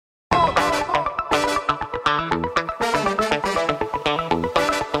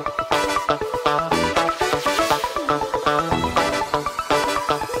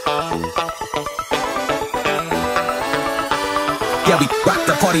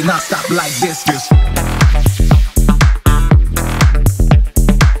party non-stop like this.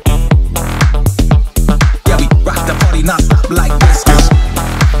 Yeah, we rock the party non-stop like this.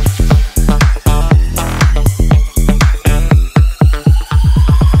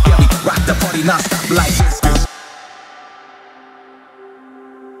 Yeah, we rock the party non-stop like this.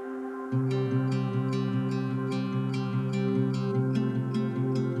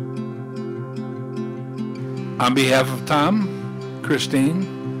 On behalf of Tom,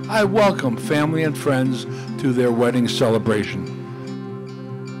 Christine, I welcome family and friends to their wedding celebration.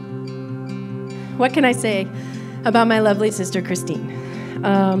 What can I say about my lovely sister, Christine?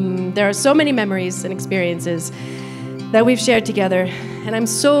 There are so many memories and experiences that we've shared together, and I'm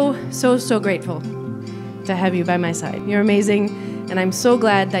so grateful to have you by my side. You're amazing, and I'm so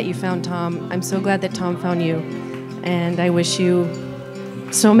glad that you found Tom. I'm so glad that Tom found you, and I wish you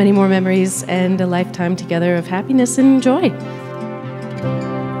so many more memories and a lifetime together of happiness and joy.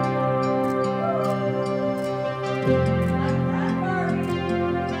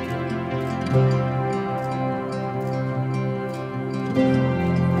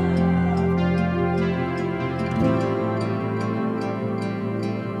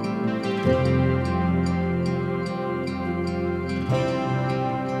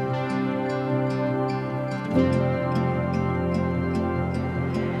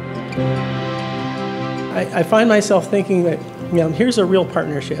 I find myself thinking that, here's a real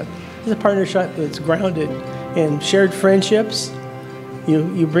partnership. It's a partnership that's grounded in shared friendships.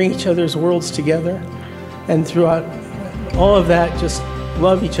 You bring each other's worlds together, and throughout all of that, just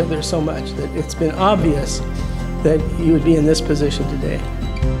love each other so much that it's been obvious that you would be in this position today.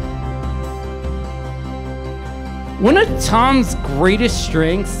 One of Tom's greatest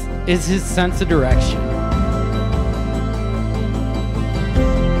strengths is his sense of direction.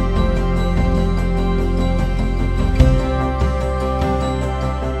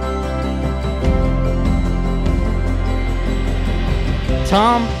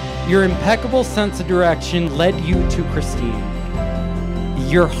 Tom, your impeccable sense of direction led you to Christine.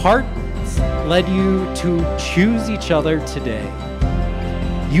 Your heart led you to choose each other today.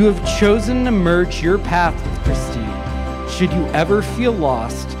 You have chosen to merge your path with Christine. Should you ever feel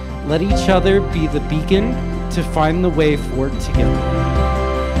lost, let each other be the beacon to find the way forward together.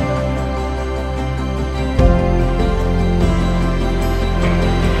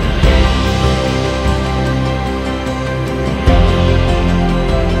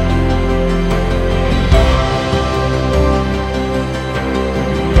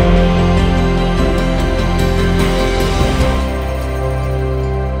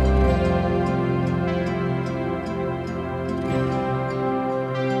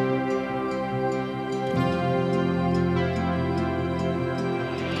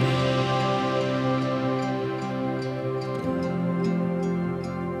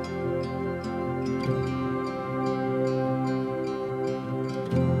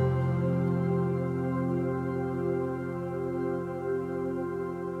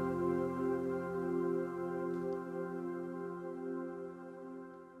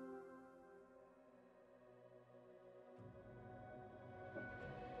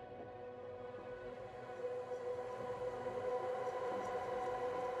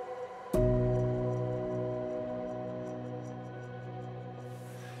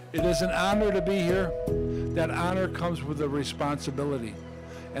 It is an honor to be here. That honor comes with a responsibility.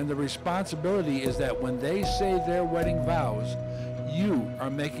 And the responsibility is that when they say their wedding vows, you are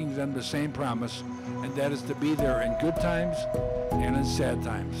making them the same promise, and that is to be there in good times and in sad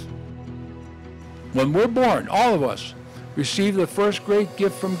times. When we're born, all of us receive the first great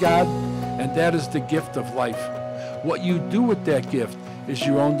gift from God, and that is the gift of life. What you do with that gift is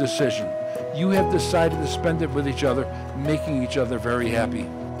your own decision. You have decided to spend it with each other, making each other very happy.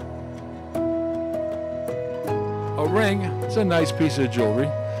 A ring is a nice piece of jewelry,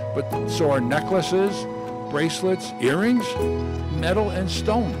 but so are necklaces, bracelets, earrings, metal and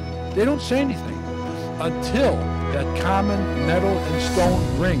stone. They don't say anything until that common metal and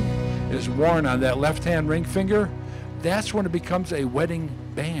stone ring is worn on that left-hand ring finger. That's when it becomes a wedding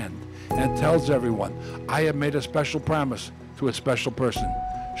band and tells everyone, I have made a special promise to a special person.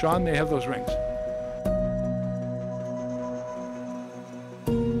 Sean, may I have those rings?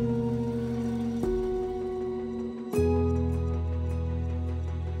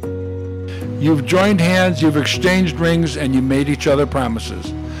 You've joined hands, you've exchanged rings, and you made each other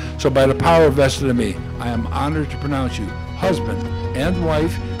promises. So by the power vested in me, I am honored to pronounce you husband and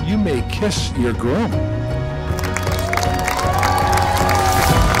wife. You may kiss your groom.